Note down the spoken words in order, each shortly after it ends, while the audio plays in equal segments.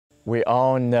We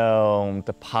all know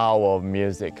the power of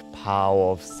music,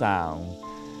 power of sound,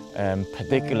 and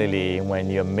particularly when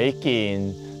you're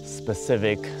making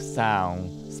specific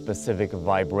sound, specific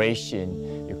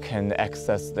vibration, you can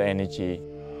access the energy.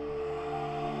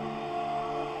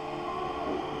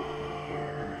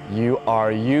 You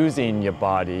are using your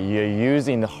body, you're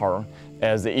using the heart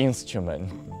as an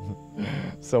instrument.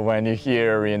 So when you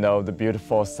hear, the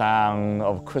beautiful sound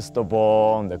of crystal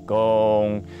ball, the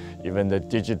gong, even the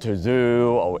digital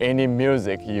zoo or any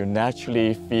music, you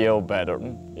naturally feel better.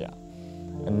 Yeah.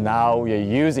 And now you're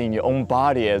using your own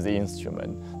body as an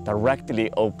instrument,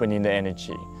 directly opening the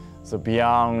energy. So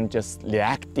beyond just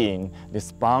reacting,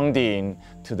 responding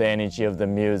to the energy of the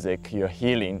music, you're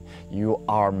healing, you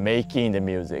are making the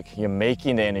music, you're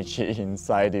making the energy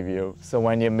inside of you. So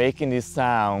when you're making this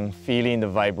sound, feeling the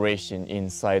vibration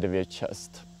inside of your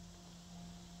chest.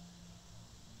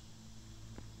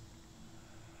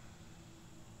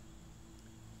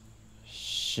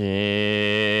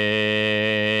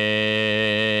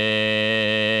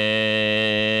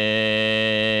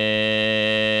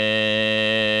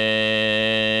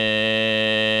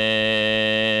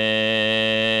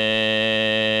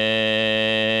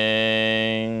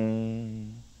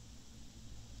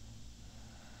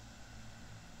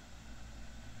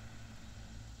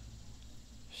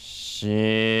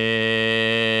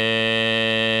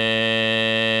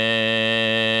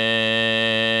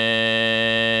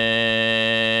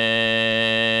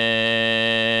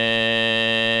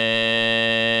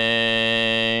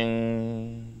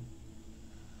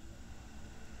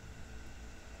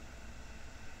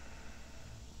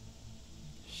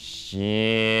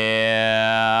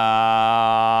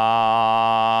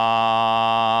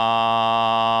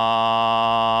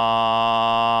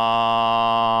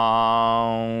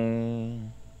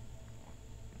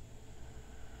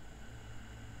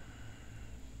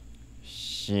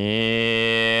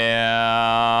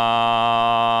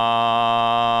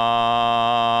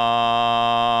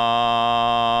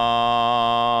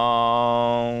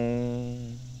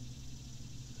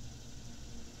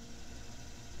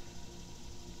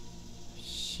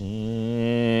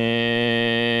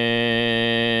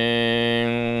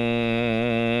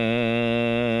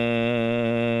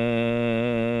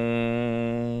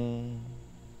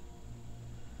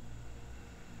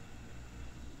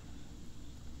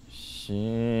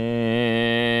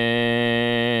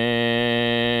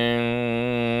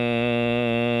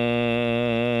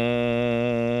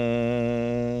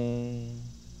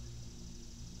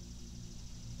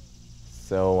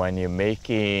 So when you're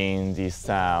making this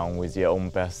sound with your own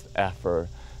best effort,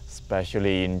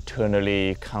 especially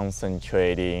internally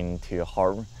concentrating to your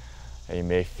heart, you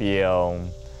may feel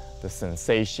the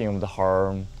sensation of the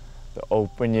heart, the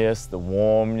openness, the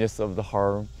warmness of the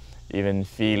heart, even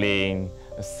feeling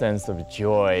a sense of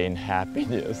joy and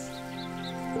happiness.